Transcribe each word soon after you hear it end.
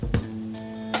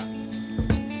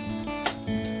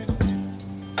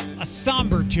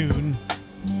somber tune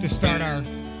to start our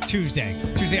Tuesday,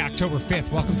 October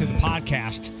 5th. Welcome to the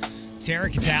podcast. It's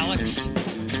Eric, it's Alex.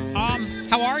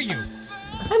 How are you?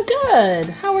 I'm good.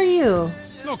 How are you?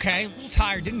 Okay, a little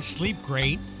tired. Didn't sleep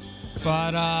great.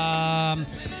 But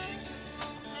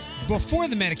before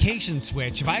the medication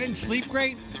switch, if I didn't sleep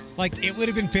great, like it would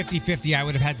have been 50-50. I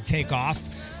would have had to take off.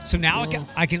 So now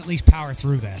I can at least power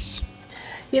through this.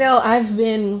 You know, I've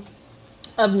been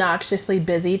obnoxiously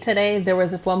busy today. There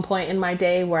was at one point in my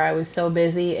day where I was so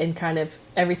busy and kind of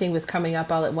everything was coming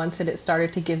up all at once, and it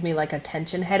started to give me like a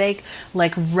tension headache,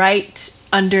 like right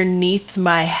underneath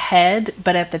my head,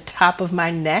 but at the top of my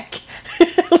neck,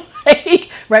 like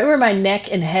right where my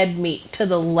neck and head meet to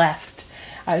the left.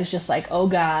 I was just like, oh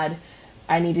God,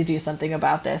 I need to do something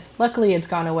about this. Luckily, it's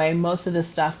gone away. Most of the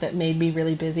stuff that made me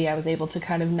really busy, I was able to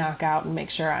kind of knock out and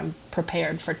make sure I'm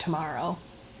prepared for tomorrow.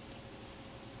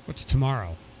 What's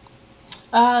tomorrow?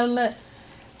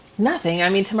 Nothing. I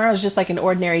mean, tomorrow's just like an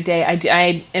ordinary day.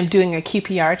 I am doing a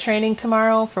QPR training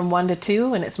tomorrow from 1 to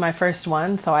 2, and it's my first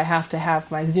one, so I have to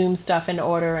have my Zoom stuff in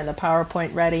order and the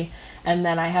PowerPoint ready. And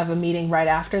then I have a meeting right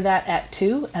after that at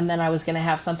 2, and then I was going to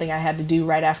have something I had to do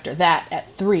right after that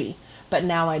at 3, but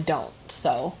now I don't.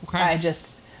 So okay.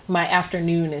 My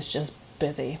afternoon is just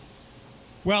busy.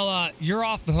 Well, you're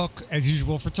off the hook as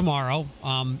usual for tomorrow,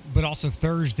 but also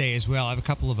Thursday as well. I have a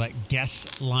couple of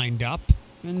guests lined up,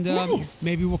 and nice.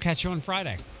 Maybe we'll catch you on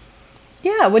Friday.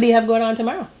 Yeah, what do you have going on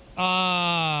tomorrow?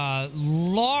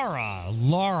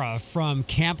 Laura from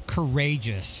Camp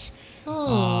Courageous.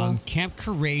 Oh. Camp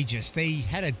Courageous. They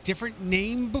had a different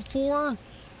name before,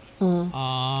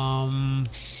 but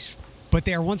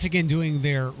they are once again doing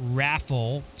their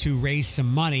raffle to raise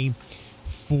some money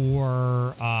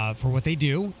for what they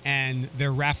do, and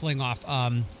they're raffling off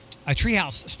a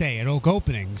treehouse stay at Oak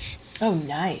Openings. Oh,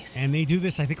 nice! And they do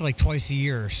this, I think, like twice a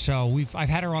year. So I've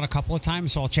had her on a couple of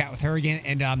times, so I'll chat with her again.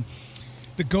 And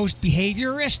the ghost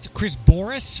behaviorist Chris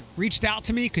Boris reached out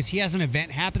to me because he has an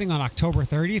event happening on October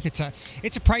 30th.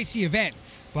 It's a pricey event,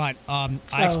 but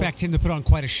I expect him to put on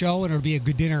quite a show, and it'll be a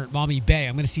good dinner at Mommy Bay.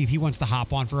 I'm going to see if he wants to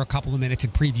hop on for a couple of minutes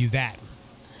and preview that.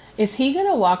 Is he going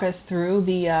to walk us through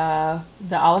the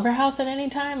Oliver House at any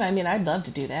time? I mean, I'd love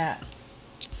to do that.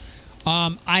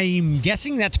 I'm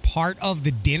guessing that's part of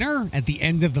the dinner at the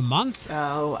end of the month.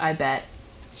 Oh, I bet.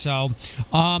 So,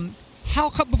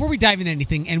 before we dive into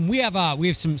anything, and we have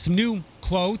some new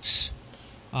quotes,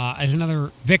 as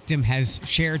another victim has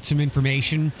shared some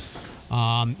information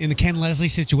in the Ken Leslie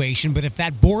situation. But if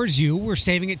that bores you, we're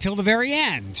saving it till the very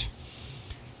end.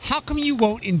 How come you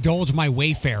won't indulge my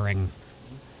wayfaring?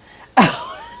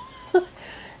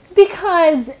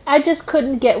 Because I just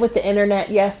couldn't get with the internet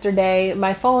yesterday.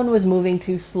 My phone was moving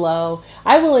too slow.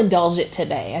 I will indulge it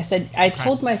today. I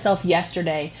told myself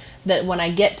yesterday that when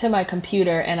I get to my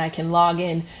computer and I can log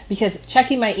in, because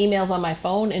checking my emails on my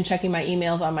phone and checking my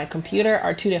emails on my computer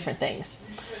are two different things.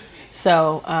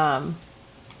 So,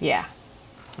 yeah.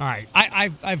 All right.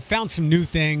 I've found some new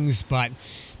things, but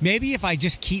maybe if I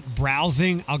just keep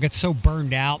browsing, I'll get so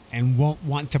burned out and won't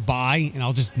want to buy, and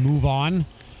I'll just move on.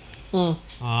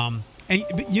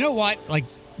 But you know what? Like,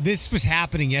 this was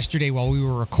happening yesterday while we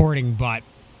were recording,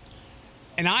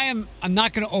 and I'm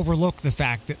not going to overlook the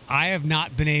fact that I've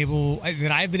been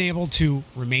able to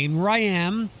remain where I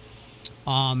am,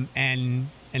 and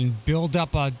build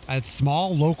up a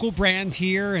small local brand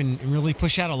here and really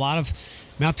push out a lot of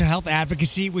mental health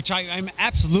advocacy, which I'm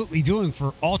absolutely doing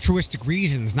for altruistic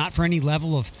reasons, not for any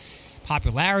level of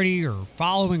popularity or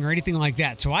following or anything like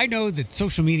that. So I know that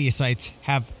social media sites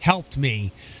have helped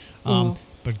me.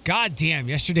 But goddamn,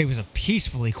 yesterday was a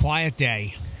peacefully quiet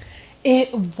day.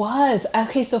 It was.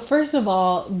 Okay, so first of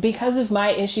all, because of my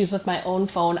issues with my own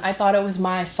phone, I thought it was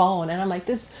my phone. And I'm like,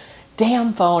 this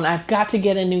damn phone, I've got to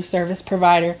get a new service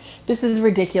provider. This is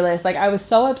ridiculous. Like, I was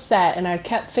so upset, and I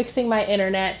kept fixing my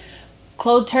internet,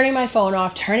 turning my phone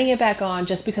off, turning it back on,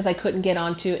 just because I couldn't get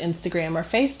onto Instagram or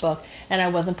Facebook, and I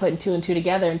wasn't putting 2 and 2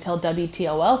 together until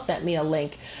WTOL sent me a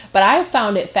link. But I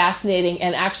found it fascinating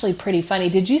and actually pretty funny.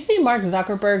 Did you see Mark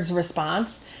Zuckerberg's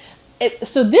response?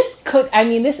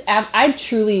 This app, I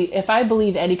truly, if I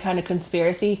believe any kind of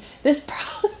conspiracy, this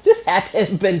had to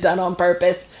have been done on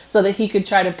purpose so that he could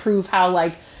try to prove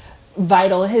how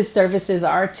vital his services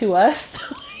are to us.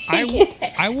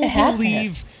 I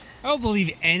will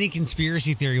believe any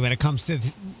conspiracy theory when it comes to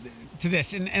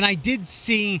this. And I did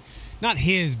see, not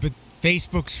his, but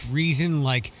Facebook's reason,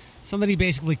 like somebody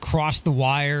basically crossed the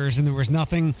wires and there was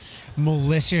nothing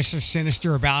malicious or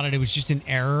sinister about it. It was just an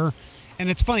error. And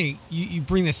it's funny, you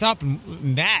bring this up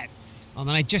and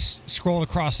I just scrolled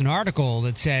across an article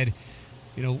that said,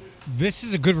 this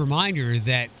is a good reminder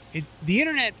that the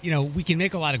internet, we can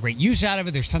make a lot of great use out of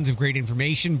it. There's tons of great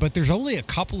information, but there's only a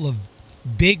couple of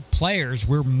big players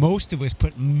where most of us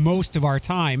put most of our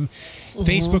time,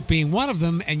 Facebook being one of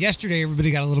them. And yesterday,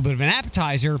 everybody got a little bit of an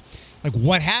appetizer. Like,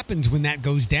 what happens when that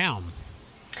goes down?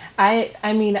 I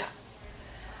mean,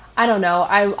 I don't know.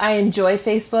 I enjoy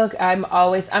Facebook.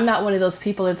 I'm not one of those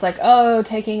people that's like, oh,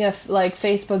 taking a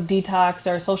Facebook detox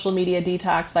or social media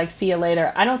detox, like, see you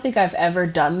later. I don't think I've ever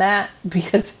done that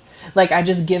because I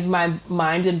just give my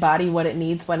mind and body what it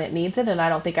needs when it needs it. And I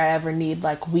don't think I ever need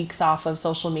weeks off of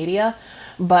social media.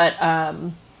 But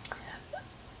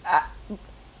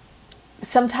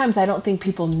sometimes I don't think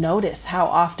people notice how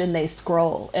often they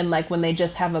scroll. And when they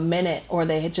just have a minute or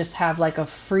they just have a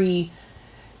free,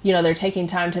 they're taking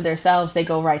time to themselves, they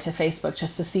go right to Facebook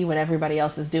just to see what everybody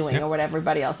else is doing or what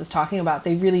everybody else is talking about.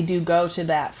 They really do go to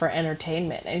that for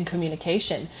entertainment and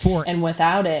communication. And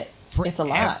without it, it's a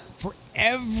lot. For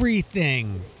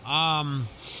everything. I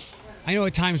know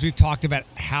at times we've talked about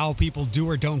how people do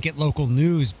or don't get local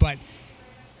news, but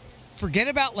forget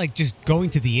about just going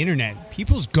to the internet.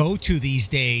 People's go-to these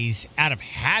days out of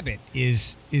habit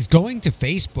is going to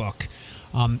Facebook.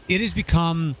 It has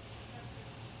become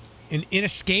an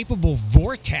inescapable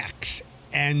vortex,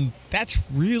 and that's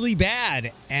really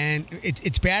bad. And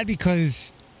it's bad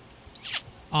because it's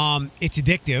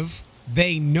addictive.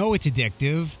 They know it's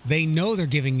addictive. They know they're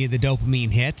giving you the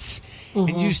dopamine hits.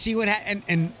 And you see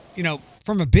and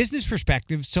from a business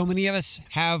perspective, so many of us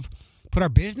have put our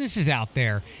businesses out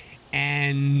there,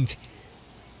 and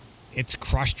it's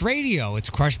crushed radio, it's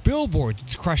crushed billboards,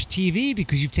 it's crushed TV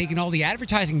because you've taken all the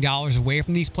advertising dollars away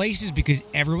from these places because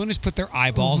everyone has put their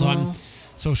eyeballs on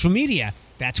social media.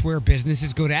 That's where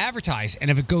businesses go to advertise. And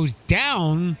if it goes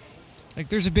down,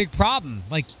 there's a big problem.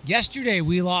 Yesterday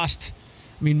we lost,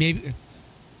 maybe,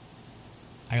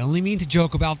 I only mean to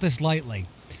joke about this lightly,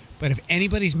 but if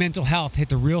anybody's mental health hit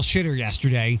the real shitter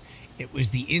yesterday, it was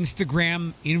the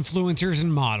Instagram influencers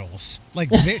and models.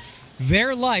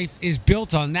 Their life is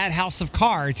built on that house of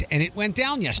cards, and it went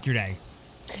down yesterday.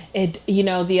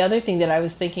 The other thing that I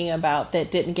was thinking about that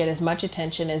didn't get as much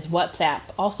attention is WhatsApp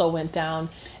also went down.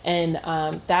 And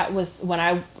that was when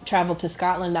I traveled to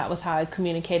Scotland. That was how I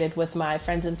communicated with my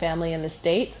friends and family in the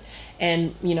States.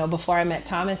 And, before I met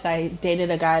Thomas, I dated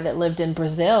a guy that lived in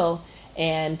Brazil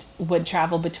and would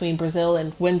travel between Brazil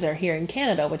and Windsor here in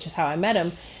Canada, which is how I met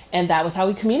him. And that was how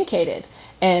we communicated.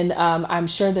 And I'm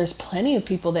sure there's plenty of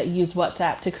people that use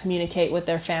WhatsApp to communicate with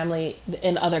their family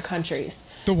in other countries.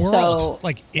 The world. So,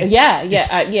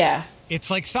 yeah. It's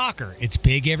like soccer. It's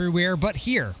big everywhere but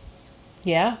here.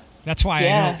 Yeah. That's why I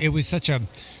know it was such a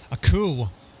coup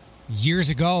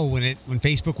years ago when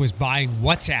Facebook was buying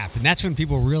WhatsApp. And that's when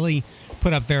people really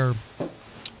put up their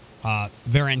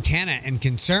antenna and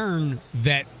concern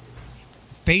that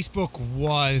Facebook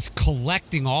was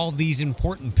collecting all of these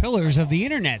important pillars of the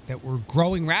internet that were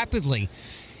growing rapidly.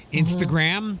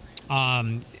 Instagram,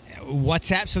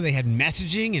 WhatsApp, so they had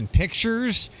messaging and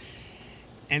pictures,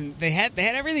 and they had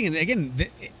everything. And again,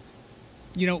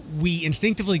 we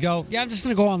instinctively go, I'm just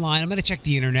going to go online. I'm going to check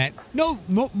the internet. No,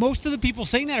 most of the people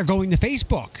saying that are going to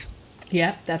Facebook.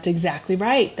 Yeah, that's exactly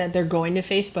right. That they're going to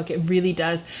Facebook. It really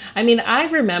does. I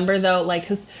remember though,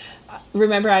 because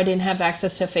remember I didn't have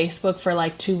access to Facebook for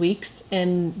 2 weeks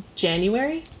in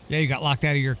January. Yeah, you got locked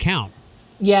out of your account.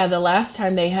 Yeah, the last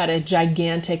time they had a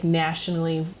gigantic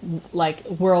nationally,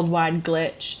 worldwide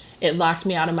glitch, it locked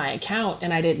me out of my account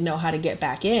and I didn't know how to get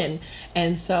back in.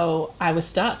 And so I was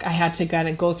stuck. I had to kind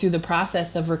of go through the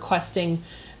process of requesting,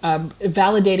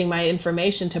 validating my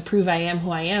information to prove I am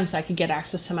who I am so I could get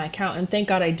access to my account. And thank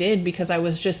God I did, because I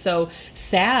was just so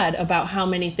sad about how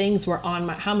many things were on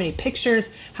how many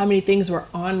pictures, how many things were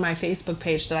on my Facebook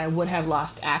page that I would have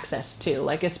lost access to.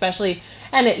 Especially,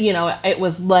 and it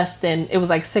was it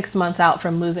was 6 months out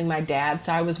from losing my dad.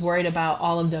 So I was worried about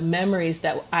all of the memories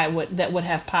that would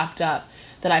have popped up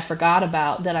that I forgot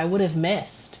about, that I would have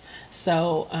missed.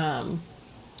 So,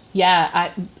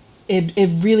 It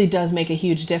really does make a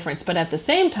huge difference. But at the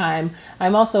same time,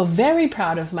 I'm also very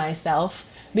proud of myself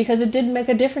because it didn't make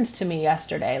a difference to me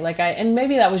yesterday. And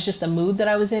maybe that was just the mood that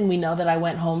I was in. We know that I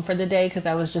went home for the day because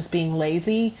I was just being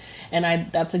lazy. And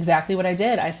that's exactly what I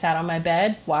did. I sat on my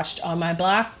bed, watched On My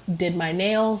Block, did my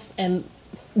nails, and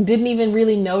didn't even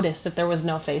really notice that there was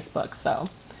no Facebook. So,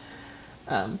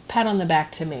 pat on the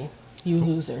back to me, you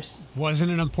losers. If it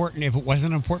wasn't an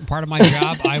important part of my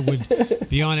job, I would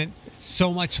be on it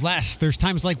so much less. There's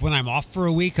times when I'm off for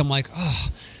a week, I'm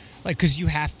because you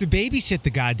have to babysit the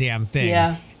goddamn thing.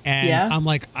 Yeah. And Yeah. I'm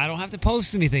like, I don't have to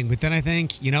post anything. But then I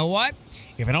think, you know what?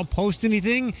 If I don't post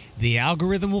anything, the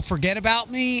algorithm will forget about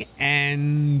me,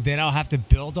 and then I'll have to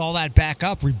build all that back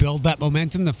up, rebuild that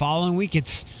momentum the following week.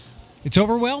 It's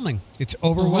overwhelming. It's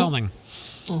overwhelming.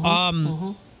 I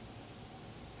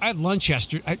had lunch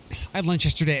yesterday. I had lunch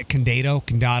yesterday at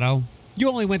Condado. You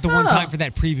only went the one time for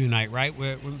that preview night, right?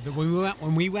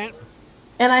 When we went.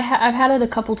 And I've had it a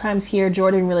couple times here.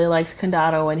 Jordan really likes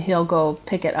Condado, and he'll go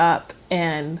pick it up.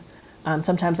 And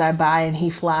sometimes I buy, and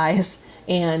he flies.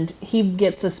 And he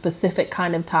gets a specific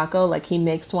kind of taco. Like, he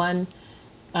makes one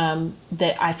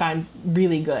that I find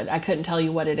really good. I couldn't tell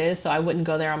you what it is, so I wouldn't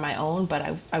go there on my own,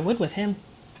 but I would with him.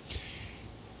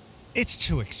 It's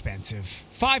too expensive.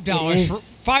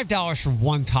 $5 for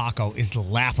one taco is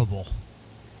laughable.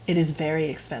 It is very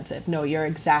expensive. No, you're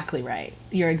exactly right.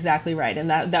 You're exactly right. And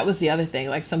that was the other thing.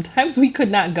 Like, sometimes we could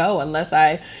not go unless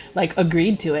I like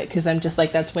agreed to it, because I'm just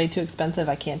like, that's way too expensive.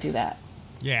 I can't do that.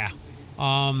 Yeah.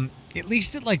 At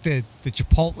least at like the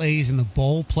Chipotle's and the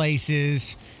bowl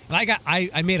places. And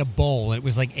I made a bowl, and it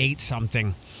was like 8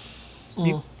 something.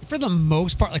 For the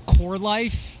most part, like Core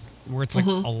Life, where it's like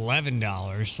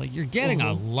 $11, like you're getting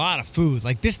a lot of food.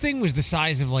 Like, this thing was the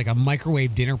size of like a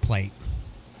microwave dinner plate.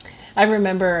 I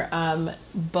remember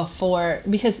before,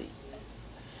 because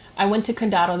I went to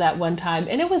Condado that one time,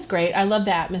 and it was great. I love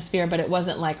the atmosphere, but it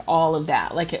wasn't like all of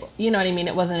that. Like, you know what I mean?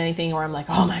 It wasn't anything where I'm like,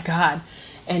 oh my God.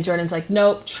 And Jordan's like,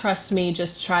 nope, trust me,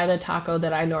 just try the taco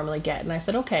that I normally get. And I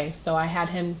said, okay. So I had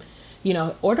him,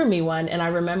 order me one. And I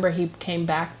remember he came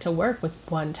back to work with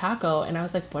one taco, and I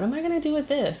was like, what am I going to do with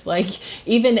this? Like,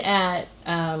 even at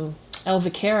El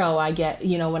Vaquero, I get,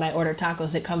 when I order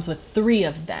tacos, it comes with 3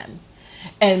 of them.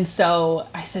 And so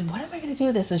I said, what am I going to do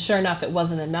with this? And sure enough, it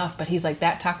wasn't enough. But he's like,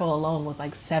 that taco alone was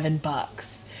like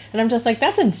 $7. And I'm just like,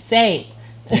 that's insane.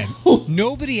 Yeah.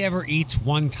 Nobody ever eats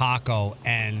one taco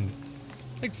and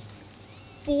like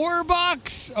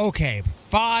 $4. Okay,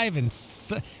 5 and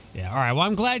yeah. All right. Well,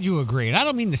 I'm glad you agree. And I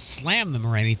don't mean to slam them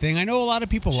or anything. I know a lot of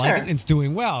people like it and it's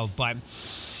doing well, but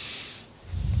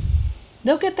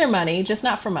they'll get their money, just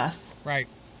not from us. Right.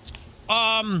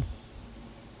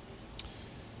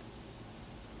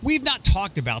 We've not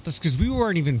talked about this because we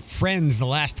weren't even friends the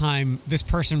last time this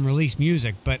person released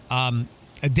music, but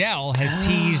Adele has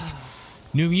teased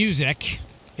new music.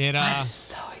 I'm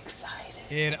so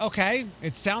excited. Okay.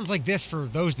 It sounds like this for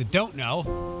those that don't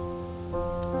know.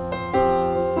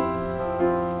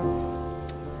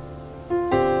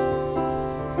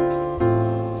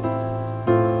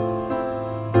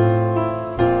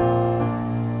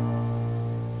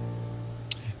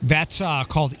 That's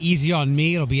called Easy on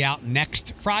Me. It'll be out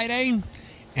next Friday.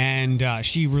 And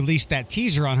she released that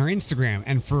teaser on her Instagram.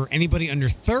 And for anybody under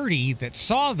 30 that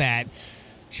saw that,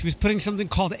 she was putting something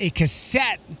called a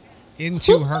cassette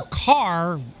into her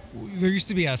car. There used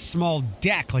to be a small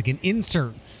deck, like an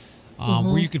insert,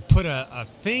 where you could put a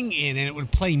thing in and it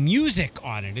would play music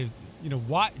on it.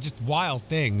 Just wild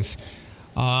things.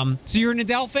 So you're an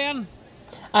Adele fan?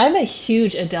 I'm a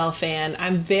huge Adele fan.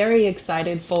 I'm very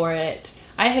excited for it.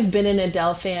 I have been an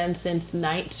Adele fan since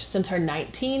her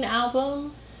 19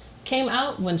 album came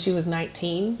out, when she was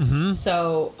 19.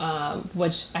 So,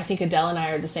 which I think Adele and I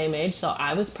are the same age. So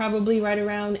I was probably right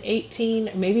around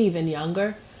 18, maybe even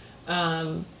younger.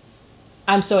 I'm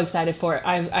so excited for it.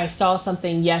 I saw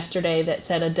something yesterday that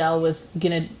said Adele was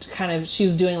gonna she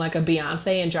was doing like a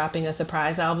Beyonce and dropping a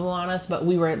surprise album on us, but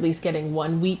we were at least getting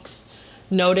 1 week's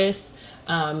notice.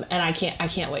 And I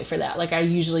can't wait for that. Like, I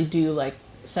usually do like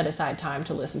set aside time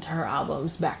to listen to her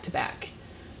albums back to back.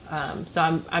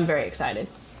 So I'm very excited.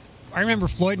 I remember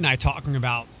Floyd and I talking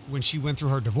about when she went through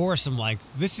her divorce. I'm like,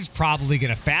 this is probably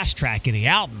going to fast track any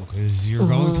album because you're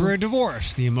going through a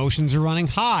divorce. The emotions are running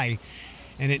high,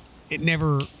 and it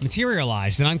never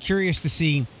materialized. And I'm curious to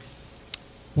see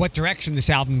what direction this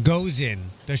album goes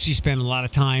in. Does she spend a lot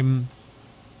of time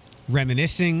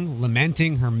reminiscing,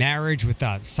 lamenting her marriage with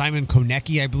Simon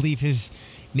Konecki, I believe his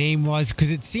name was, because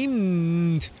it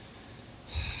seemed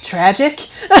tragic.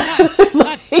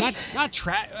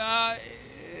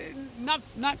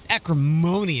 Not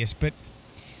acrimonious, but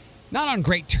not on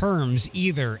great terms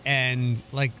either. And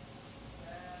like,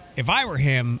 if I were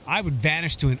him, I would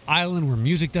vanish to an island where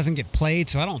music doesn't get played,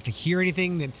 so I don't have to hear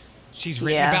anything that she's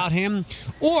written about him.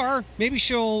 Or maybe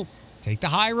she'll take the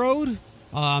high road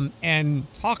and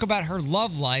talk about her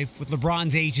love life with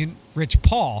LeBron's agent, Rich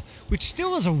Paul, which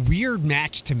still is a weird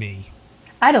match to me.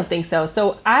 I don't think so.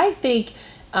 So I think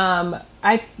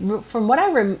I from what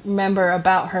I remember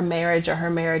about her marriage or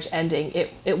her marriage ending,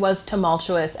 it was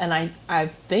tumultuous, and I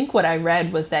think what I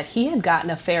read was that he had gotten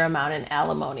a fair amount in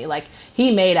alimony, like he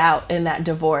made out in that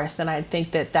divorce, and I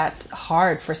think that that's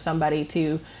hard for somebody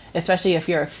to, especially if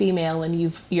you're a female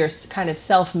and you're kind of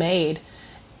self-made,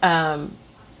 to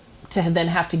then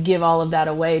have to give all of that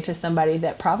away to somebody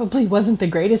that probably wasn't the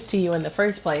greatest to you in the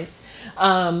first place.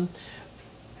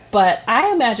 But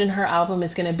I imagine her album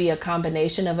is going to be a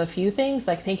combination of a few things.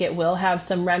 I think it will have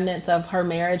some remnants of her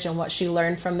marriage and what she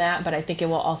learned from that, but I think it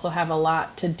will also have a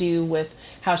lot to do with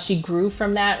how she grew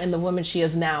from that and the woman she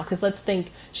is now. Because let's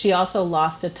think, she also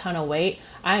lost a ton of weight.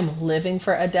 I'm living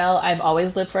for Adele. I've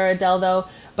always lived for Adele though,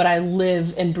 but I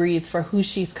live and breathe for who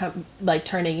she's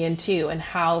turning into, and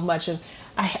how much of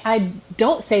I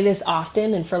don't say this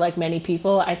often, and for like many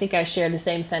people, I think I share the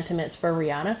same sentiments for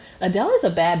Rihanna. Adele is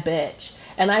a bad bitch,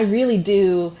 and I really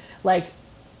do like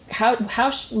how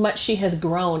much she has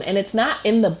grown, and it's not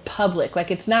in the public, like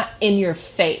it's not in your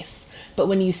face, but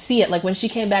when you see it, like when she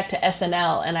came back to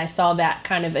SNL and I saw that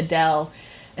kind of Adele,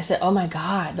 I said, oh my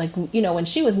God, like, you know, when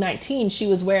she was 19, she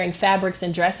was wearing fabrics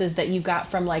and dresses that you got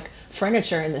from like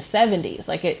furniture in the 70s.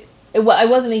 Like I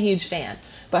wasn't a huge fan,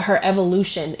 but her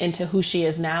evolution into who she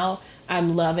is now,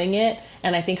 I'm loving it.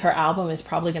 And I think her album is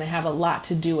probably going to have a lot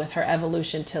to do with her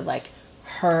evolution to like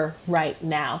her right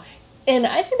now. And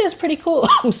I think that's pretty cool,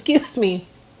 excuse me,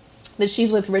 that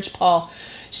she's with Rich Paul.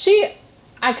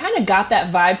 I kind of got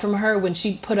that vibe from her when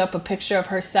she put up a picture of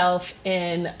herself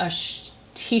in a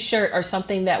t-shirt or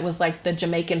something that was like the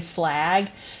Jamaican flag.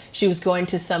 She was going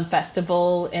to some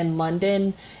festival in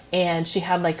London, and she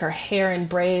had like her hair in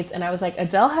braids, and I was like,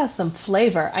 Adele has some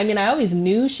flavor. I mean, I always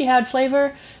knew she had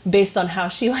flavor based on how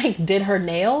she like did her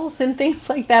nails and things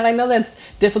like that. I know that's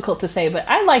difficult to say, but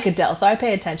I like Adele, so I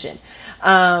pay attention.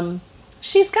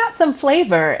 She's got some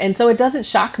flavor, and so it doesn't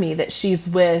shock me that she's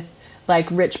with like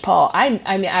Rich Paul. I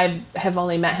mean, I have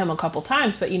only met him a couple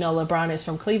times, but you know, LeBron is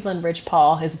from Cleveland. Rich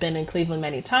Paul has been in Cleveland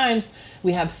many times.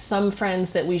 We have some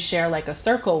friends that we share like a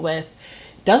circle with.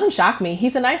 Doesn't shock me.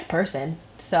 He's a nice person.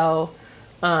 So,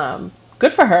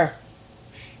 good for her.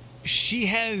 She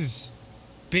has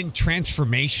been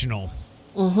transformational.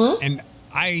 Mm-hmm. And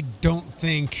I don't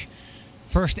think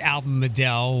first album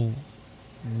Adele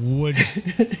would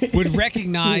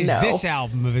recognize No. this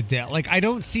album of Adele. Like, I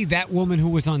don't see that woman who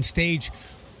was on stage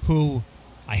who,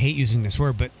 I hate using this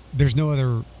word, but there's no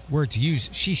other word to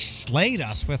use. She slayed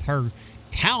us with her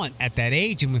talent at that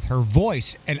age and with her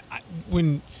voice. And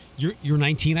when you're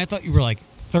 19, I thought you were like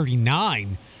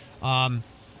 39.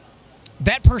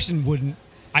 That person wouldn't,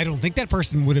 I don't think that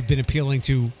person would have been appealing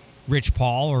to Rich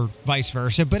Paul or vice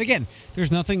versa. But again,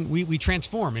 there's nothing, we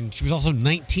transform. And she was also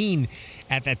 19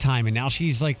 at that time, and now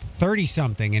she's like 30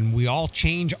 something, and we all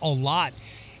change a lot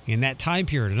in that time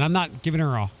period. And I'm not giving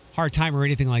her a hard time or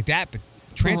anything like that, but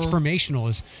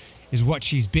transformational is what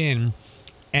she's been.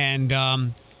 And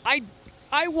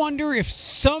I wonder if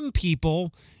some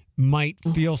people might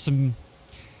feel some,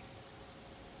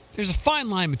 there's a fine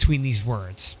line between these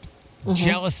words,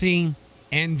 jealousy,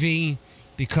 envy,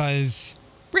 because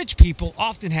rich people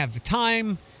often have the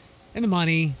time and the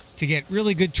money to get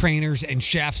really good trainers and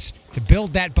chefs to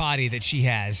build that body that she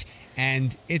has.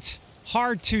 And it's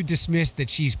hard to dismiss that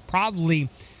she's probably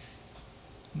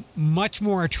much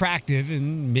more attractive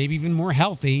and maybe even more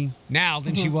healthy now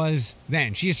than she was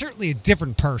then. She is certainly a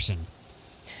different person.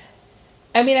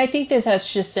 I mean, I think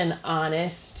that's just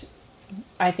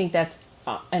I think that's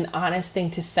an honest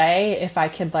thing to say. If I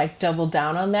could like double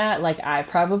down on that, like I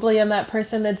probably am that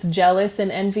person that's jealous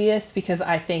and envious, because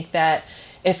I think that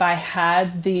if I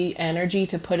had the energy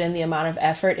to put in the amount of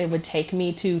effort it would take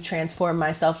me to transform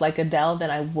myself like Adele,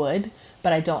 then I would,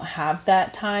 but I don't have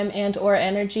that time and or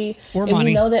energy. Or and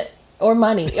money. We know that, or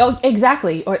money. Oh,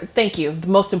 exactly. Or thank you.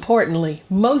 Most importantly,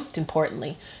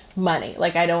 money.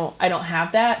 Like I don't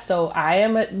have that. So I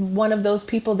am one of those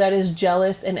people that is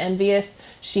jealous and envious.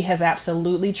 She has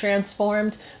absolutely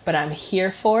transformed, but I'm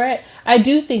here for it. I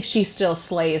do think she still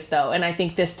slays though. And I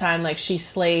think this time, like she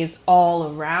slays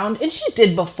all around, and she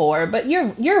did before, but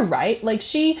you're right. Like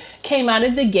she came out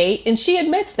of the gate and she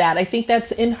admits that. I think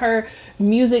that's in her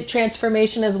music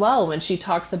transformation as well, when she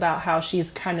talks about how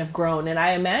she's kind of grown. And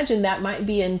I imagine that might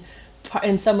be in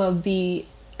some of the,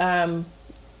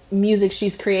 music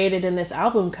she's created in this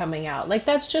album coming out. Like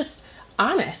that's just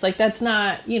honest. Like that's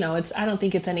not, I don't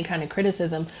think it's any kind of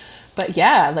criticism, but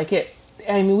yeah, like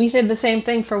I mean, we said the same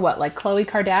thing for like Khloe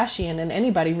Kardashian and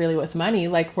anybody really with money.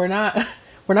 Like we're not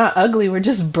ugly. We're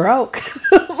just broke.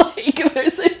 Like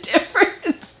there's a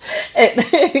difference.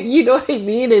 And, you know what I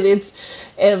mean? And it's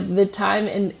the time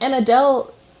and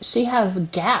Adele, she has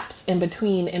gaps in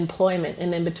between employment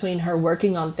and in between her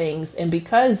working on things. And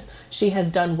because she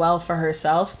has done well for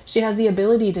herself, she has the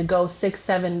ability to go 6,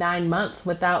 7, 9 months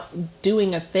without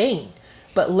doing a thing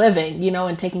but living,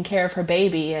 and taking care of her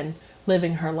baby and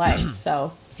living her life.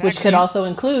 So, which could also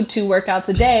include 2 workouts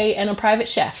a day and a private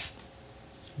chef.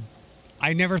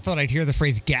 I never thought I'd hear the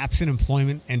phrase gaps in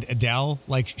employment and Adele.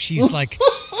 Like, she's like,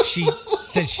 she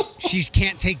said she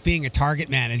can't take being a Target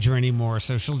manager anymore,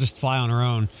 so she'll just fly on her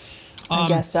own. I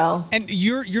guess so. And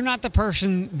you're not the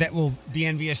person that will be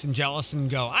envious and jealous and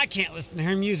go, I can't listen to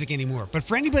her music anymore. But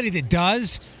for anybody that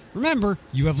does, remember,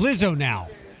 you have Lizzo now.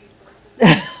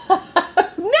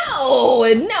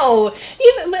 No.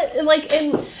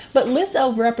 But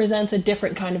Lizzo represents a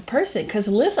different kind of person, because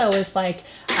Lizzo is like,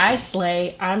 I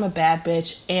slay, I'm a bad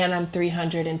bitch, and I'm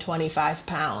 325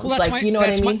 pounds. Well, what I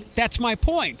mean? That's my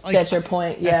point. Like, that's your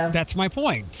point, yeah. That's my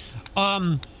point.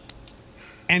 And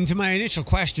to my initial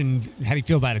question, how do you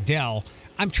feel about Adele?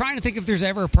 I'm trying to think if there's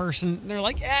ever a person, they're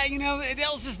like,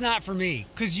 Adele's just not for me.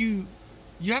 Because you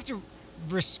have to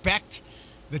respect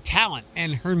the talent,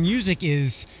 and her music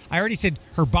is, I already said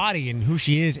her body and who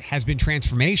she is has been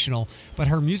transformational, but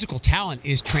her musical talent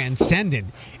is transcendent,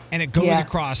 and it goes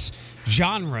across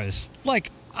genres.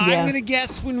 Like, I'm going to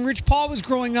guess when Rich Paul was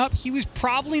growing up, he was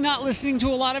probably not listening to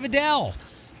a lot of Adele.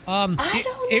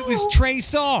 It was Trey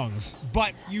Songz,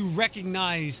 but you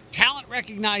recognize, talent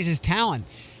recognizes talent.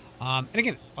 And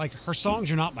again, like, her songs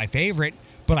are not my favorite,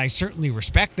 but I certainly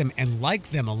respect them and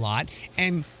like them a lot.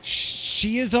 And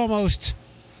she is almost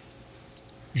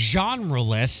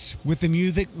genreless with the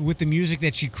music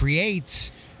that she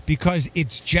creates, because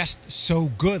it's just so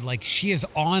good. Like, she is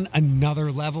on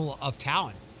another level of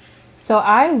talent. So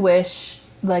I wish,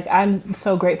 like, I'm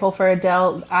so grateful for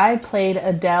Adele. I played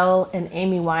Adele and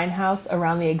Amy Winehouse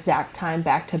around the exact time,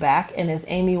 back to back, and as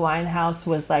Amy Winehouse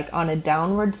was like on a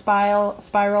downward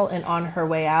spiral and on her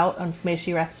way out, may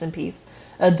she rest in peace,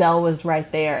 Adele was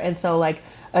right there. And so, like,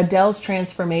 Adele's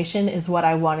transformation is what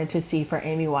I wanted to see for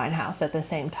Amy Winehouse at the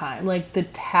same time. Like, the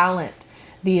talent,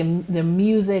 the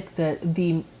music,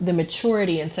 the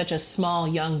maturity in such a small,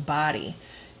 young body.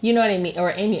 You know what I mean?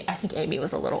 Or Amy, I think Amy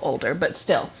was a little older, but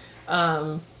still.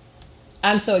 I'm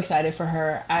so excited for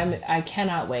her. I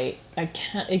cannot wait. I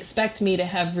can't expect me to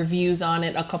have reviews on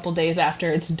it a couple days after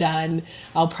it's done.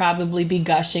 I'll probably be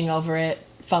gushing over it,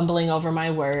 fumbling over my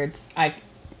words. I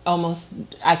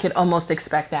could almost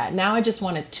expect that. Now I just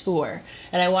want a tour,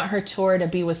 and I want her tour to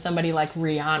be with somebody like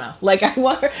Rihanna. Like, I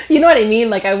want her, you know what I mean?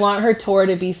 Like, I want her tour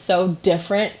to be so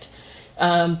different,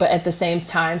 but at the same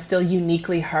time, still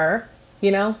uniquely her,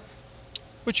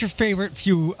 What's your favorite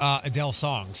few Adele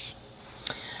songs?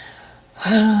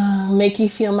 Make You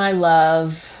Feel My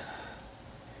Love,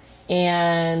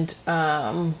 and,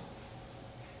 oh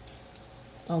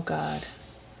God.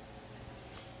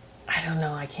 I don't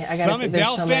know. I can't. I gotta think.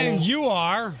 There's so many. You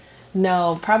are.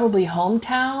 No, probably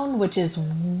Hometown, which is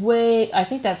I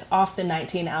think that's off the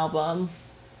 19 album.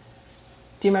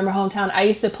 Do you remember Hometown? I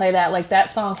used to play that. Like, that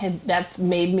song that's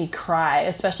made me cry,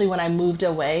 especially when I moved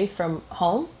away from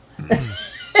home.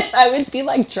 I would be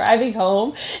like driving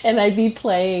home, and I'd be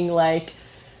playing, like,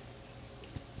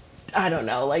 I don't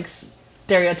know, like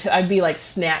I'd be like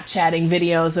Snapchatting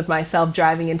videos of myself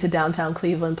driving into downtown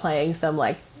Cleveland playing some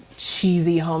like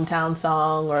cheesy Hometown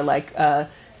song, or like a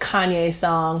Kanye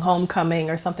song, Homecoming,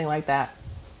 or something like that.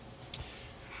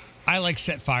 I like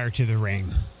Set Fire to the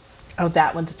Rain. Oh,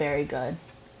 that one's very good.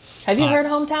 Have you heard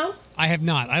Hometown? I have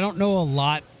not. I don't know a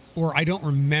lot, or I don't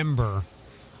remember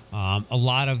a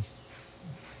lot of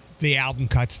the album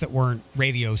cuts that weren't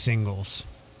radio singles.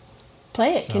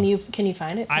 Play it. So, can you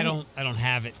find it? I don't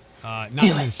have it. Not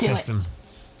in the system.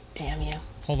 Damn you.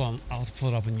 Hold on, I'll have to pull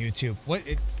it up on YouTube. What,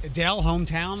 Adele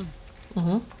Hometown?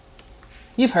 Mm-hmm.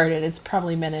 You've heard it. It's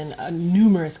probably been in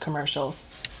numerous commercials.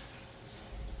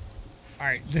 All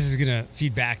right, this is gonna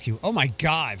feed back to you. Oh my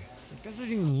God, that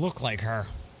doesn't even look like her.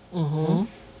 Mm-hmm.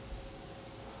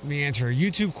 Let me answer a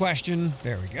YouTube question.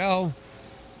 There we go.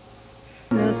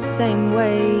 The same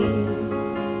way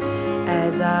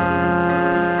as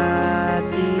I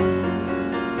did,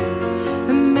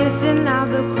 I'm missing out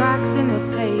the cracks in the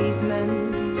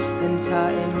pavement, and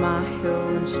tutting my heel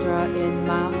and strutting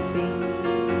my feet.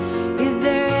 Is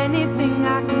there anything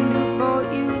I can do for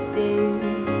you, dear?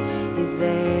 Is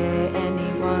there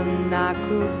anyone I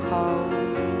could call?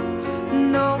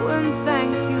 No, and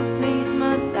thank you, please,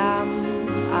 madame.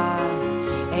 I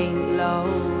ain't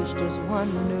lost, just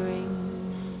wondering.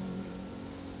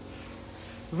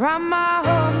 Round my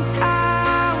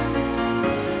hometown,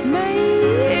 memories.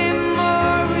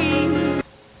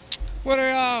 What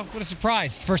a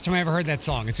surprise. It's the first time I ever heard that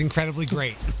song. It's incredibly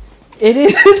great. It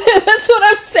is. That's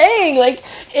what I'm saying. Like,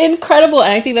 incredible.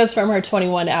 And I think that's from her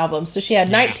 21 album. So she had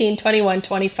 19, 21,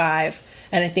 25.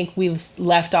 And I think we've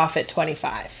left off at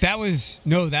 25. That was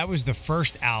the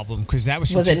first album, because that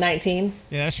was from it 19?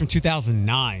 Yeah, that's from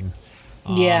 2009.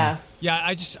 Yeah.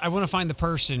 Yeah, I want to find the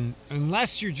person,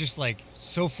 unless you're just like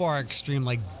so far extreme,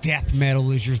 like death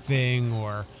metal is your thing,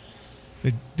 or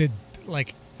the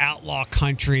like outlaw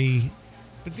country.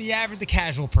 But the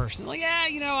casual person, like,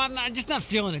 I'm just not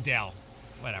feeling Adele.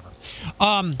 Whatever.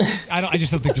 I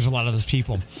just don't think there's a lot of those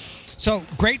people. So,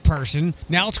 great person.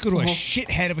 Now let's go to a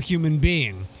shithead of a human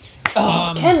being.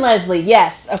 Ken Leslie,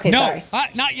 yes. Okay, no, sorry.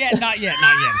 Not yet.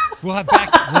 We'll have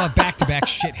back-to-back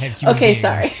shithead human beings.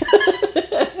 Okay, sorry.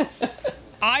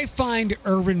 I find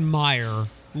Urban Meyer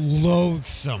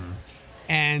loathsome,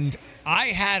 and I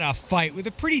had a fight with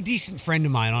a pretty decent friend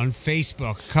of mine on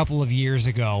Facebook a couple of years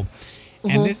ago,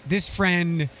 and this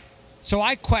friend. So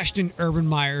I questioned Urban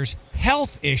Meyer's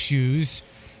health issues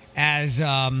as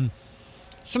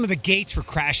some of the gates were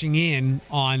crashing in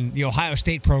on the Ohio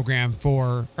State program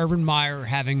for Urban Meyer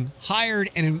having hired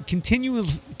and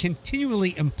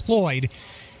continually employed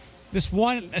this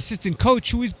one assistant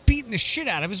coach who was beating the shit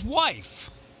out of his wife.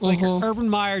 Like Urban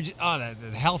Meyer,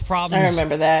 the health problems. I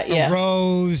remember that, yeah.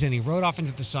 Arose, and he rode off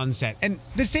into the sunset. And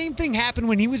the same thing happened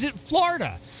when he was at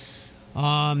Florida.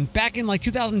 Back in like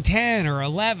 2010 or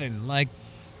 11, like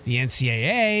the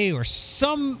NCAA or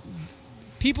some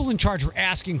people in charge were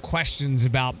asking questions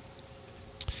about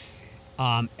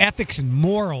ethics and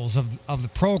morals of the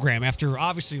program after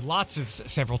obviously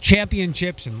several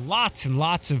championships and lots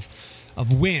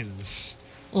of wins.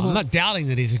 I'm not doubting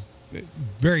that he's a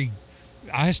very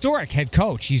historic head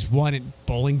coach. He's won at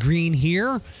Bowling Green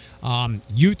here,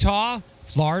 Utah,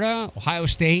 Florida, Ohio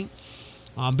State.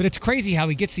 But it's crazy how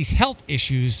he gets these health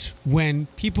issues when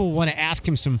people want to ask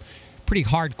him some pretty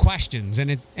hard questions.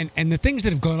 And the things that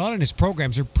have gone on in his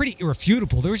programs are pretty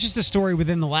irrefutable. There was just a story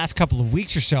within the last couple of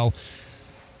weeks or so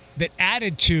that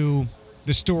added to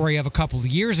the story of a couple of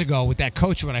years ago with that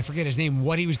coach, when I forget his name,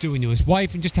 what he was doing to his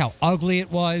wife and just how ugly it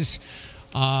was.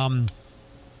 And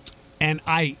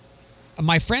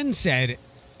my friend said,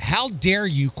 how dare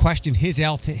you question his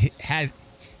health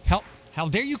How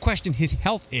dare you question his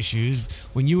health issues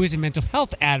when you, as a mental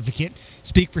health advocate,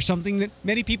 speak for something that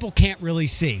many people can't really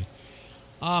see?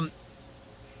 And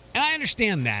I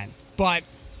understand that, but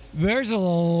there's a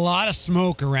lot of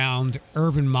smoke around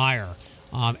Urban Meyer.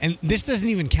 And this doesn't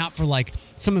even count for like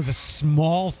some of the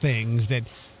small things that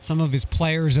some of his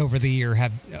players over the years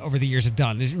have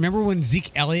done. Remember when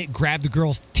Zeke Elliott grabbed the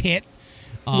girl's tit?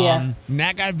 And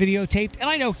that got videotaped. And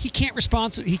I know he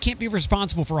can't be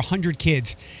responsible for 100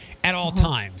 kids at all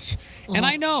times. And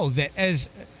I know that as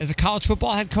a college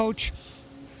football head coach,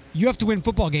 you have to win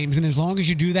football games, and as long as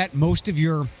you do that, most of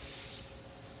your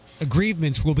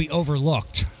aggrievements will be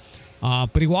overlooked.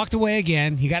 But he walked away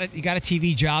again. He got a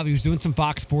TV job. He was doing some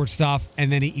Fox Sports stuff,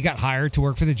 and then he got hired to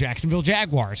work for the Jacksonville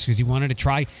Jaguars because he wanted to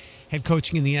try head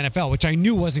coaching in the NFL, which I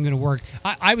knew wasn't going to work.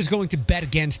 I was going to bet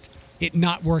against it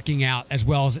not working out as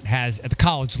well as it has at the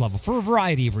college level for a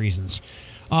variety of reasons.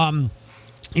 In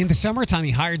the summertime,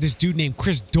 he hired this dude named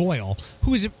Chris Doyle,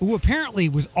 who apparently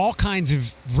was all kinds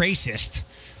of racist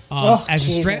as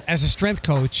a strength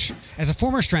coach, as a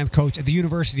former strength coach at the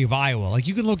University of Iowa. Like,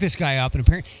 you can look this guy up, and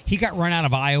apparently he got run out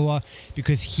of Iowa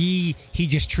because he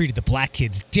just treated the black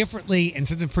kids differently and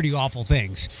said some pretty awful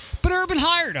things. But Urban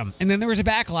hired him, and then there was a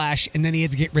backlash, and then he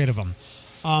had to get rid of him.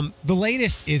 The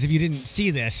latest is, if you didn't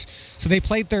see this, so they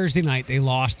played Thursday night, they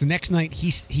lost. The next night,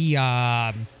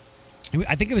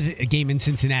 I think it was a game in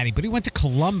Cincinnati, but he went to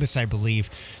Columbus, I believe,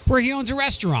 where he owns a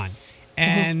restaurant,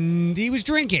 and he was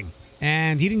drinking,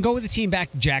 and he didn't go with the team back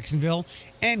to Jacksonville,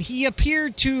 and he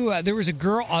appeared to, there was a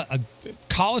girl, a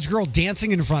college girl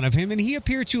dancing in front of him, and he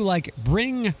appeared to, like,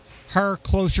 bring her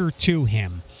closer to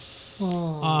him.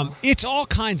 It's all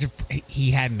kinds of,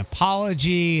 he had an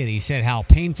apology, and he said how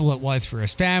painful it was for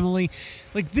his family.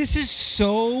 Like, this is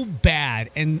so bad,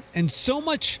 and so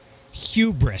much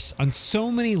hubris on so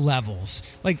many levels.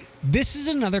 Like, this is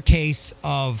another case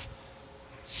of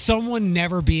someone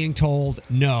never being told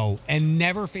no and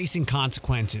never facing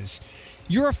consequences.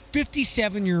 You're a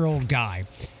 57-year-old guy.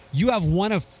 You have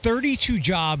one of 32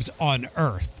 jobs on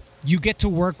earth. You get to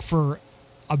work for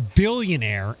a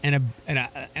billionaire and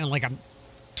like a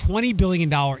 $20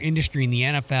 billion industry in the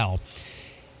NFL.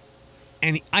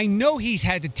 And I know he's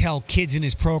had to tell kids in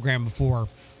his program before,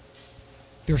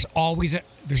 there's always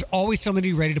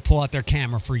somebody ready to pull out their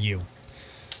camera for you.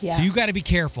 Yeah. So you got to be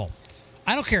careful.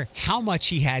 I don't care how much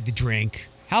he had to drink,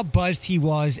 how buzzed he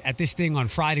was at this thing on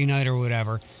Friday night or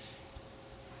whatever.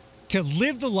 to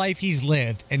live the life he's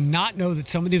lived and not know that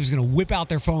somebody was going to whip out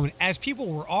their phone as people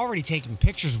were already taking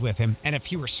pictures with him. And if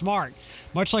he were smart,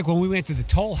 much like when we went to the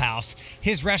Toll House,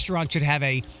 his restaurant should have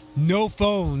a no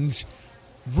phones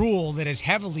rule that is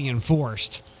heavily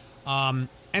enforced.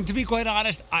 And to be quite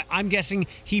honest, I'm guessing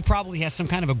he probably has some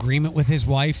kind of agreement with his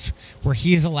wife where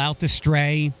he is allowed to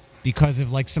stray because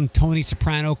of like some Tony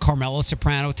Soprano, Carmelo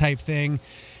Soprano type thing.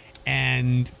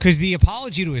 And because the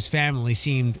apology to his family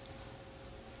seemed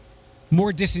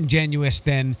more disingenuous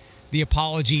than the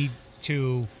apology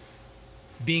to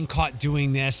being caught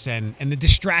doing this and the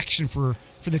distraction for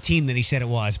the team that he said it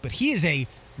was. But he is a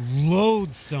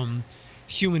loathsome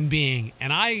human being,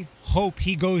 and I hope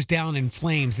he goes down in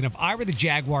flames. And if I were the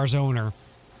Jaguars owner,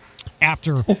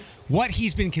 after what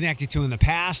he's been connected to in the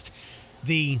past,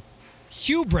 the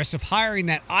hubris of hiring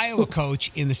that Iowa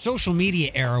coach in the social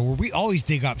media era where we always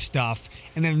dig up stuff,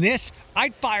 and then this,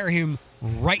 I'd fire him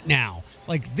right now.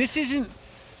 Like, this isn't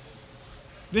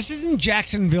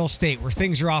Jacksonville State where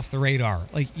things are off the radar.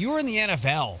 Like, you're in the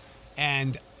NFL,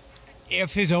 and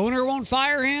if his owner won't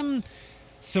fire him,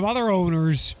 some other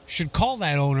owners should call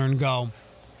that owner and go,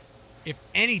 if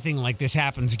anything like this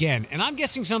happens again, and I'm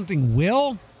guessing something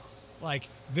will, like,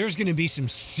 there's going to be some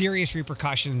serious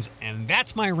repercussions, and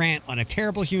that's my rant on a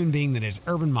terrible human being that is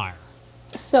Urban Meyer.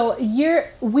 So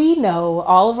we know,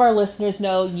 all of our listeners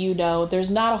know, you know,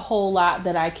 there's not a whole lot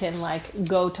that I can like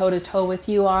go toe to toe with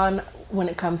you on when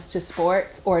it comes to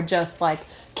sports or just like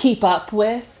keep up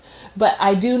with. But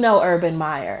I do know Urban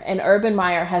Meyer, and Urban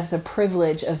Meyer has the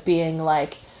privilege of being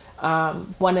like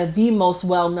one of the most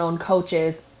well-known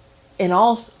coaches in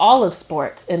all of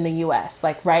sports in the U.S.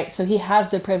 Like, right? So he has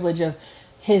the privilege of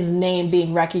his name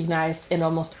being recognized in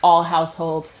almost all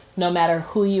households, no matter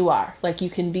who you are. Like, you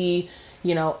can be,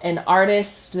 you know, an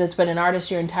artist that's been an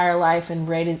artist your entire life and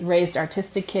raised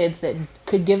artistic kids that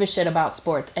could give a shit about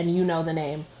sports, and you know the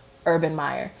name Urban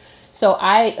Meyer. So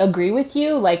I agree with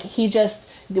you. Like,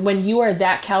 when you are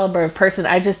that caliber of person,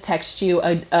 I just text you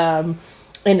an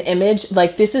image.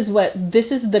 Like, this is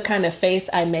the kind of face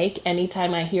I make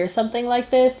anytime I hear something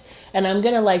like this. And I'm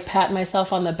going to like pat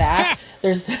myself on the back.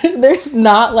 There's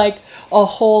not like a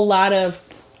whole lot of,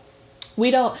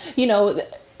 we don't, you know,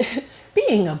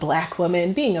 being a black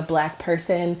woman, being a black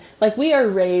person, like, we are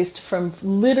raised from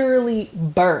literally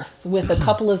birth with a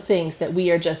couple of things that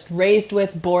we are just raised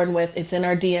with, born with. It's in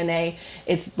our DNA.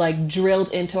 It's like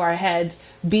drilled into our heads.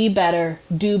 Be better,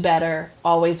 do better,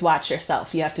 always watch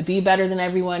yourself. You have to be better than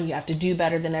everyone. You have to do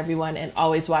better than everyone, and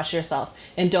always watch yourself.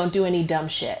 And don't do any dumb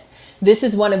shit. This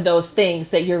is one of those things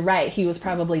that you're right. He was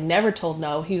probably never told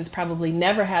no. He was probably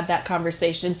never had that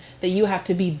conversation that you have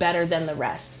to be better than the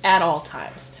rest at all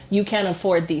times. You can't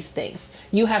afford these things.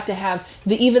 You have to have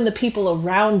even the people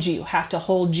around you have to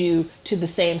hold you to the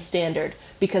same standard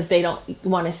because they don't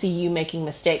want to see you making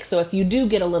mistakes. So if you do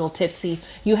get a little tipsy,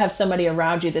 you have somebody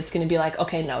around you that's going to be like,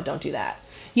 okay, no, don't do that.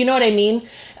 You know what I mean?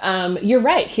 You're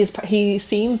right. He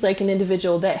seems like an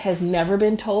individual that has never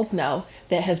been told no,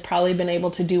 that has probably been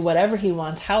able to do whatever he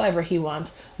wants, however he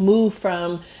wants, move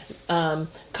from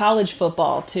college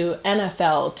football to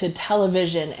NFL to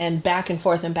television and back and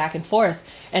forth and back and forth.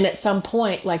 And at some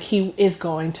point, like, he is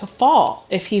going to fall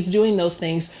if he's doing those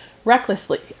things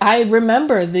recklessly. I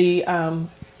remember the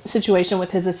situation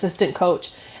with his assistant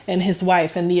coach and his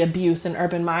wife and the abuse in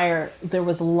Urban Meyer. There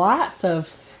was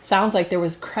sounds like there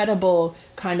was credible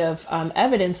kind of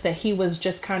evidence that he was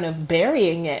just kind of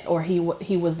burying it, or he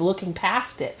was looking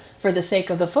past it for the sake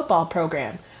of the football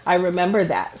program. I remember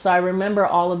that. So I remember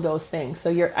all of those things. So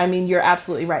you're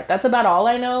absolutely right. That's about all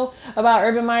I know about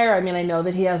Urban Meyer. I mean, I know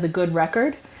that he has a good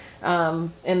record.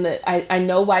 And I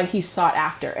know why he's sought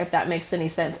after, if that makes any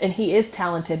sense. And he is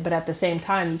talented, but at the same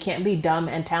time, you can't be dumb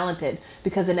and talented,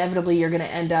 because inevitably you're going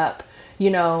to end up, you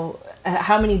know,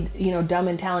 how many, you know, dumb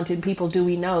and talented people do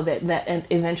we know that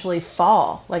eventually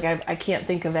fall? Like, I can't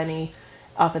think of any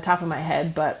off the top of my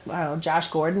head, but I don't know,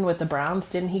 Josh Gordon with the Browns,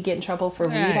 didn't he get in trouble for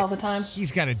weed all the time?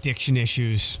 He's got addiction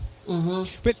issues. Mm-hmm.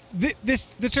 But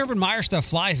this Urban Meyer stuff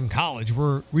flies in college,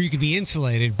 where you could be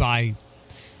insulated by,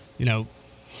 you know,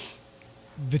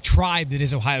 the tribe that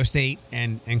is Ohio State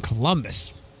and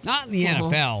Columbus. Not in the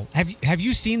NFL. Have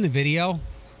you seen the video?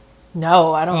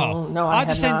 No, I don't know. I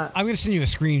have not. I'm going to send you a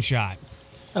screenshot.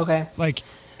 Okay. Like,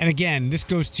 and again, this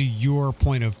goes to your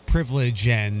point of privilege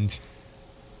and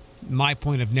my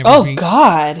point of never being...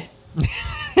 God.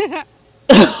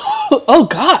 Oh,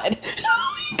 God.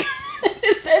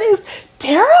 That is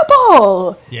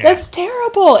terrible. Yeah. That's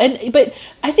terrible. But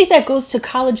I think that goes to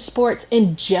college sports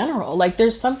in general. Like,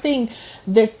 there's something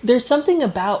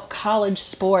about college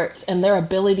sports and their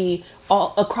ability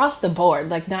all across the board,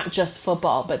 like not just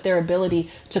football, but their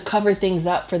ability to cover things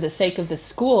up for the sake of the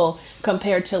school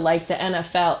compared to like the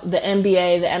NFL, the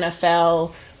NBA, the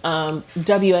NFL,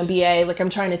 WNBA. Like I'm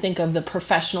trying to think of the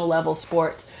professional level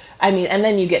sports. I mean, and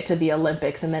then you get to the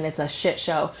Olympics and then it's a shit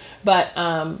show.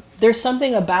 But there's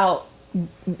something about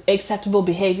acceptable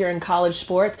behavior in college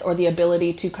sports, or the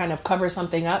ability to kind of cover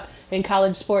something up in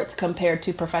college sports compared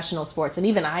to professional sports. And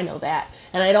even I know that.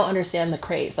 And I don't understand the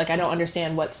craze. Like I don't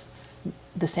understand what's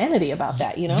the sanity about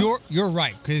that, you know? You're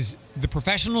right, because the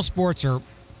professional sports are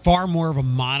far more of a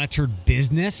monitored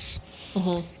business.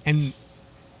 Mm-hmm. And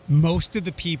most of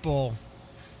the people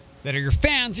that are your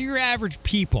fans are your average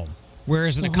people.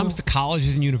 Whereas when it comes to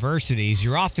colleges and universities,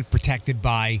 you're often protected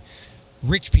by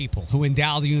rich people who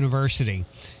endow the university.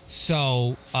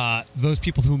 So those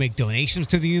people who make donations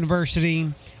to the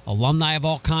university, alumni of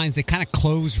all kinds, they kind of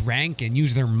close rank and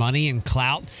use their money and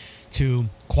clout to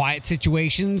quiet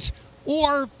situations.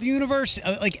 Or the university,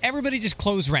 like everybody just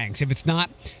close ranks. If it's not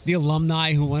the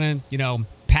alumni who want to,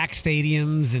 pack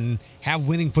stadiums and have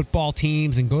winning football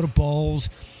teams and go to bowls,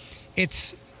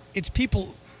 it's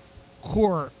people who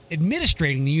are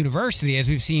administrating the university, as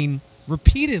we've seen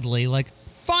repeatedly, like,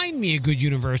 find me a good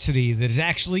university that is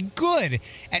actually good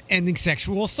at ending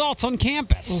sexual assaults on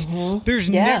campus.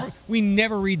 Mm-hmm. We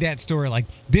never read that story like,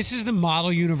 this is the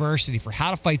model university for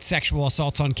how to fight sexual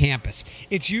assaults on campus.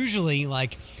 It's usually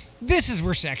like, this is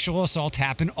where sexual assaults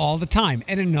happen all the time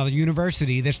at another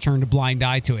university that's turned a blind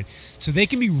eye to it. So they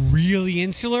can be really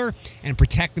insular and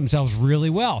protect themselves really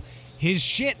well. His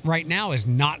shit right now is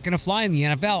not going to fly in the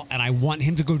NFL, and I want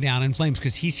him to go down in flames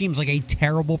because he seems like a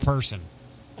terrible person.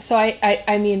 So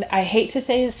I mean, I hate to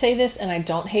say this, and I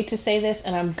don't hate to say this,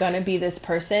 and I'm going to be this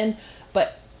person,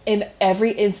 but in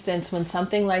every instance when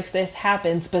something like this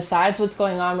happens, besides what's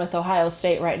going on with Ohio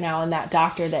State right now and that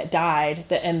doctor that died,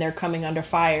 and they're coming under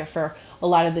fire for a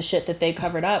lot of the shit that they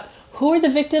covered up, who are the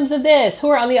victims of this? Who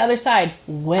are on the other side?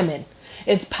 Women.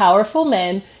 It's powerful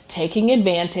men taking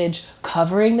advantage,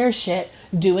 covering their shit,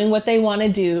 doing what they want to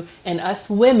do, and us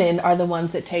women are the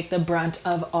ones that take the brunt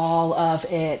of all of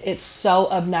it. It's so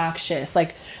obnoxious.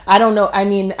 Like, I don't know. I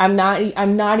mean, I'm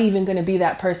not even going to be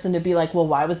that person to be like, well,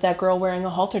 why was that girl wearing a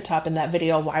halter top in that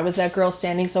video? Why was that girl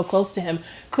standing so close to him?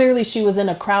 Clearly she was in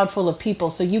a crowd full of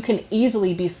people. So you can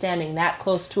easily be standing that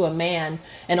close to a man,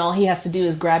 and all he has to do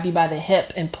is grab you by the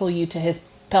hip and pull you to his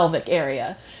pelvic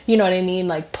area. You know what I mean?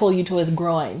 Like, pull you to his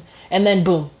groin, and then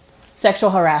boom, sexual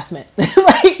harassment.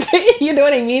 Like, you know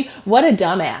what I mean? What a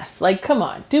dumbass. Like, come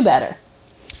on, do better.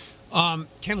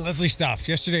 Ken Leslie stuff.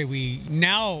 Yesterday,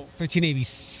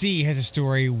 13ABC has a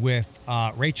story with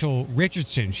Rachel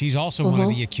Richardson. She's also one of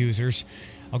the accusers.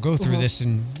 I'll go through this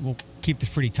and we'll keep this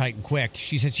pretty tight and quick.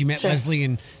 She said she met Leslie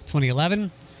in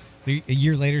 2011. A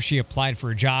year later, she applied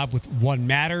for a job with One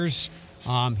Matters.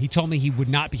 He told me he would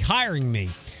not be hiring me.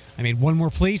 I made one more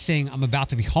plea saying I'm about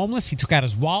to be homeless. He took out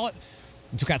his wallet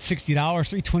and took out $60,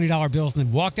 three $20 bills, and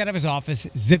then walked out of his office,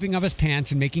 zipping up his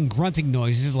pants and making grunting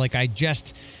noises like I had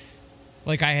just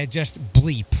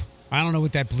bleep. I don't know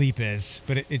what that bleep is,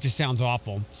 but it just sounds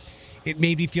awful. It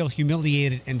made me feel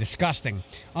humiliated and disgusting.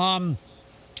 While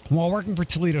working for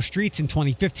Toledo Streets in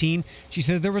 2015, she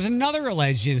said there was another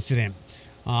alleged incident.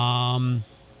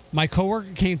 My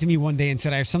coworker came to me one day and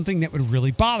said, I have something that would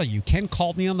really bother you. Ken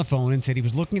called me on the phone and said he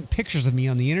was looking at pictures of me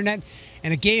on the internet,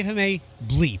 and it gave him a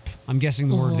bleep. I'm guessing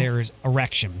the word there is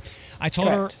erection. I told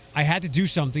her I had to do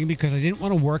something because I didn't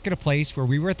want to work at a place where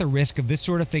we were at the risk of this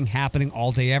sort of thing happening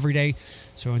all day, every day.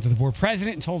 So I went to the board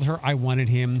president and told her I wanted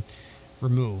him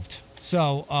removed.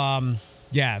 So,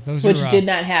 Which did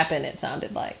not happen, it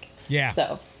sounded like. Yeah.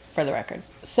 So, for the record.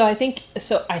 So I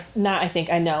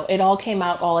know it all came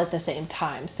out all at the same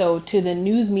time. So to the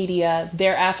news media,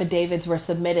 their affidavits were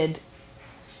submitted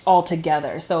all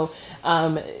together. So,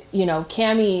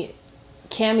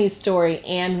 Cammie's story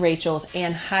and Rachel's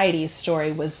and Heidi's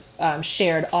story was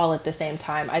shared all at the same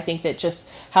time. I think that just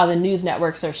how the news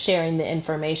networks are sharing the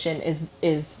information is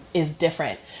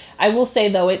different. I will say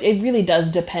though, it really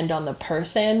does depend on the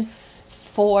person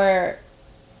for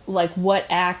like what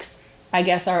acts I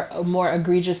guess are more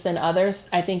egregious than others.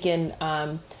 I think in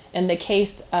the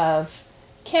case of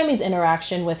Cammie's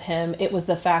interaction with him, it was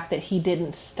the fact that he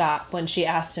didn't stop when she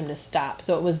asked him to stop.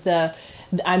 So it was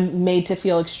I'm made to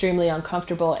feel extremely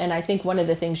uncomfortable. And I think one of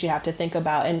the things you have to think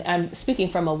about, and I'm speaking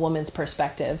from a woman's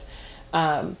perspective,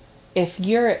 if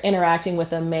you're interacting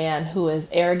with a man who is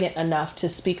arrogant enough to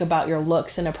speak about your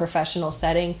looks in a professional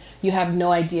setting, you have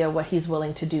no idea what he's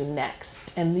willing to do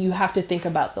next. And you have to think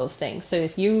about those things. So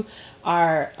if you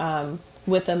are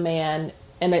with a man,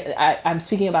 and I'm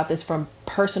speaking about this from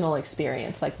personal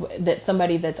experience, like that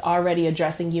somebody that's already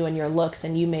addressing you and your looks,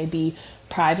 and you may be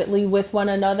privately with one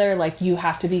another, like you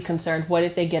have to be concerned, what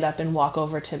if they get up and walk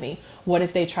over to me? What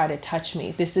if they try to touch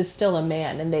me? This is still a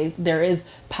man, and there is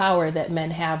power that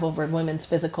men have over women's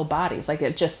physical bodies. Like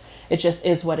it just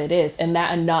is what it is, and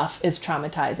that enough is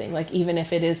traumatizing. Like even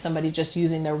if it is somebody just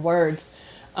using their words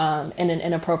in an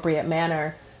inappropriate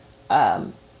manner,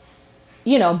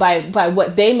 you know, by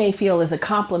what they may feel is a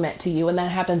compliment to you. And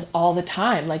that happens all the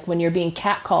time. Like when you're being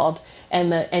catcalled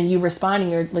and you respond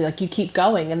and you're like, you keep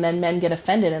going, and then men get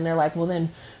offended and they're like, well then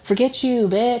forget you,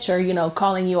 bitch, or, you know,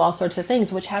 calling you all sorts of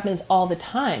things, which happens all the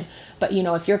time. But, you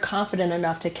know, if you're confident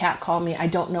enough to catcall me, I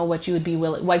don't know what you would be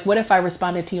willing. Like, what if I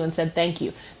responded to you and said, thank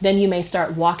you? Then you may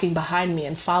start walking behind me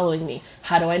and following me.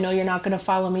 How do I know you're not going to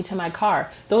follow me to my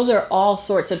car? Those are all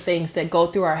sorts of things that go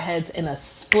through our heads in a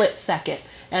split second.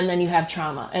 And then you have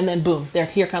trauma, and then boom,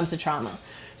 here comes the trauma.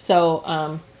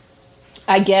 So,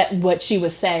 I get what she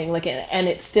was saying, like, and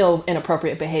it's still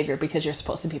inappropriate behavior because you're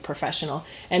supposed to be professional.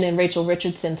 And in Rachel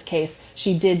Richardson's case,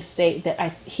 she did state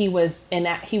that he was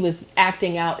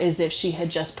acting out as if she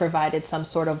had just provided some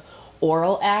sort of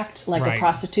oral act, like a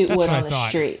prostitute would on the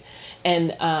street,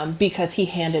 and because he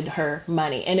handed her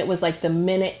money, and it was like the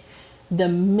minute,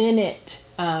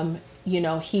 you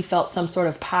know, he felt some sort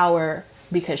of power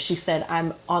because she said,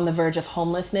 I'm on the verge of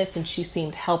homelessness, and she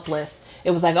seemed helpless.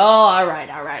 It was like, oh, all right,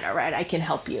 I can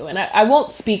help you. And I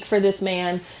won't speak for this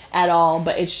man at all,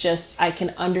 but it's just, I can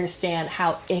understand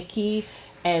how icky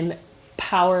and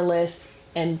powerless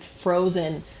and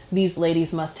frozen these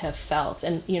ladies must have felt.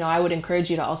 And, you know, I would encourage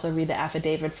you to also read the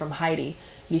affidavit from Heidi,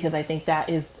 because I think that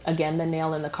is, again, the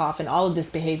nail in the coffin. All of this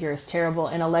behavior is terrible.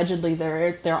 And allegedly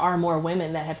there are more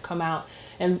women that have come out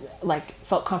and like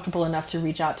felt comfortable enough to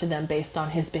reach out to them based on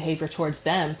his behavior towards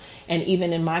them. And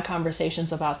even in my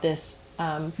conversations about this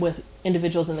with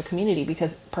individuals in the community,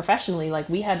 because professionally, like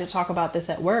we had to talk about this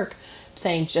at work,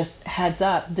 saying just heads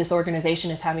up, this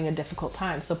organization is having a difficult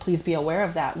time. So please be aware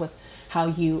of that with how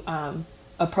you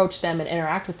approach them and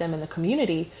interact with them in the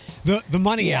community. The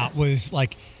money out was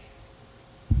like,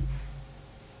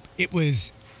 it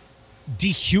was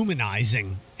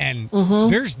dehumanizing. And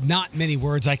there's not many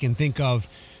words I can think of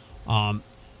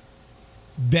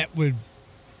that would,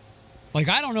 like,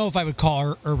 I don't know if I would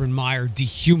call Urban Meyer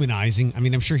dehumanizing. I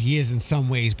mean, I'm sure he is in some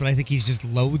ways, but I think he's just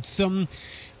loathsome.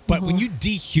 But when you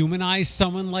dehumanize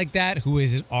someone like that, who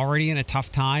is already in a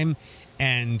tough time,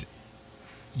 and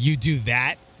you do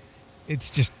that,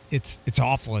 it's just, it's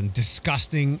awful and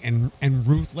disgusting and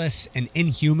ruthless and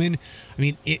inhuman. I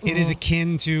mean, it is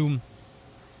akin to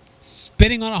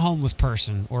spitting on a homeless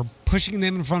person or pushing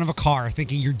them in front of a car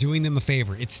thinking you're doing them a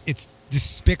favor. It's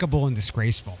despicable and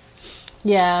disgraceful.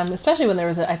 Yeah, especially when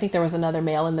I think there was another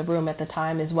male in the room at the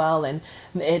time as well, and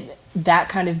that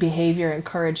kind of behavior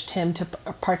encouraged him to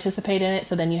participate in it.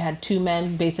 So then you had two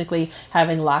men basically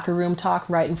having locker room talk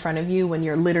right in front of you when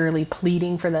you're literally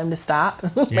pleading for them to stop,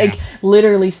 like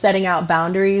literally setting out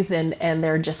boundaries, and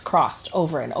they're just crossed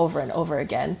over and over and over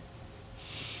again.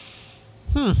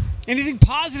 Anything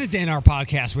positive to end our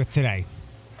podcast with today?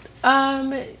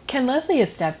 Ken Leslie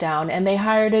has stepped down, and they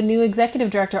hired a new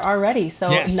executive director already. So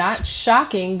not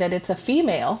shocking that it's a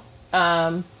female.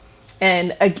 And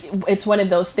it's one of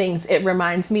those things. It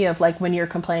reminds me of like when you're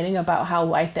complaining about how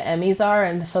white the Emmys are,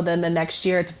 and so then the next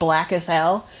year it's black as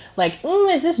hell. Like,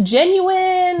 is this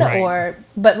genuine? Right.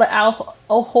 But I'll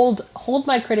hold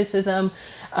my criticism,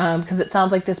 because it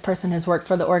sounds like this person has worked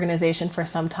for the organization for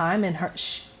some time, and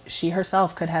she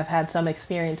herself could have had some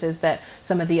experiences that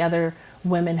some of the other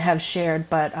women have shared,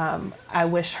 but I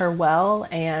wish her well,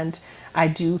 and I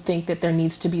do think that there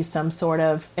needs to be some sort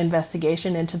of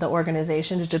investigation into the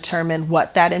organization to determine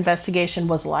what that investigation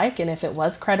was like, and if it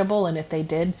was credible, and if they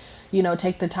did, you know,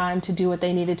 take the time to do what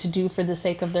they needed to do for the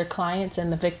sake of their clients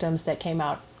and the victims that came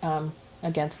out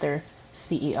against their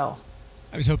CEO.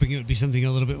 I was hoping it would be something a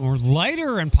little bit more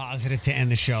lighter and positive to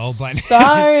end the show, but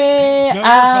sorry.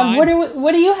 No,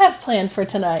 what do you have planned for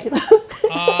tonight?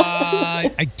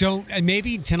 I don't.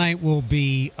 Maybe tonight will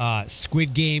be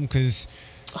Squid Game, because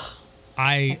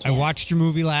I watched your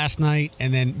movie last night,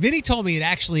 and then Vinny told me it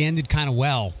actually ended kind of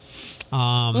well,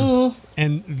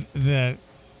 and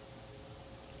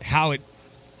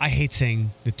I hate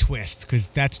saying the twist, because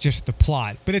that's just the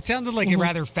plot, but it sounded like a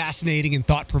rather fascinating and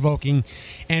thought-provoking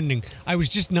ending. I was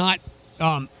just not,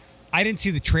 I didn't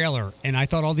see the trailer, and I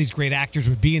thought all these great actors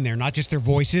would be in there, not just their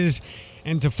voices,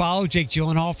 and to follow Jake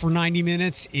Gyllenhaal for 90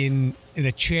 minutes in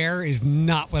a chair is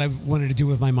not what I wanted to do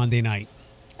with my Monday night.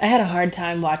 I had a hard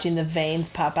time watching the veins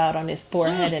pop out on his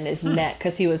forehead and his neck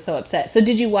because he was so upset. So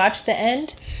did you watch the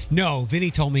end? No,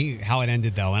 Vinny told me how it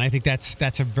ended though, and I think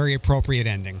that's a very appropriate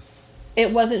ending.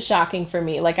 It wasn't shocking for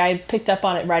me. Like, I picked up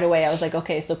on it right away. I was like,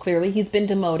 okay, so clearly he's been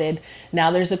demoted.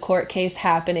 Now there's a court case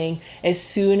happening. As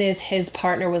soon as his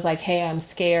partner was like, hey, I'm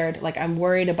scared, like, I'm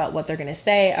worried about what they're going to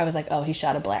say, I was like, oh, he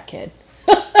shot a black kid.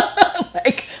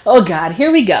 Like, oh God,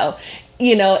 here we go.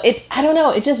 You know, I don't know.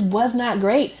 It just was not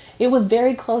great. It was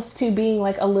very close to being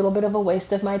like a little bit of a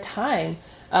waste of my time.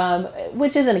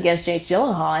 Which isn't against Jake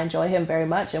Gyllenhaal. I enjoy him very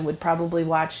much and would probably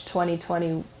watch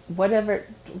 2020, whatever,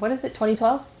 what is it,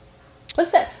 2012?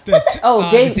 What's that?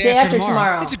 Oh, Day After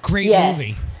Tomorrow. It's a great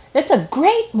movie. It's a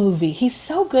great movie. He's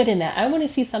so good in that. I want to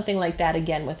see something like that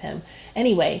again with him.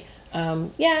 Anyway,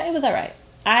 yeah, it was all right.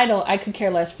 I could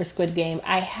care less for Squid Game.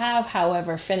 I have,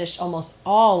 however, finished almost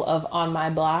all of On My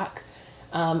Block.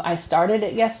 I started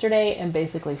it yesterday and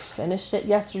basically finished it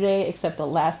yesterday, except the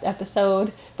last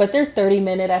episode. But they're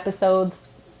 30-minute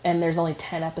episodes, and there's only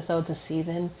 10 episodes a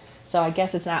season. So I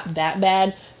guess it's not that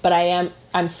bad. But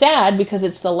I'm sad because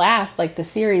it's the last, like, the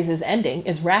series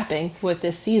is wrapping with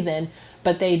this season.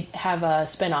 But they have a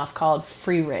spinoff called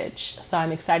Free Ridge. So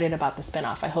I'm excited about the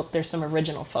spinoff. I hope there's some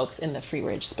original folks in the Free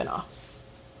Ridge spinoff.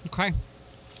 Okay.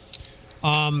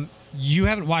 You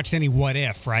haven't watched any What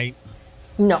If, right?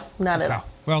 No, not at all.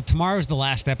 Well, tomorrow's the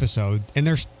last episode, and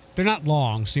they're not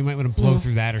long, so you might want to blow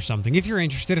through that or something. If you're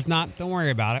interested, if not, don't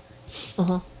worry about it.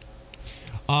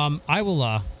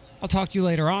 I'll talk to you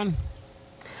later on.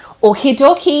 Okie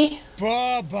dokie.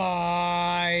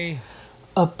 Bye-bye.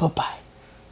 Bye-bye.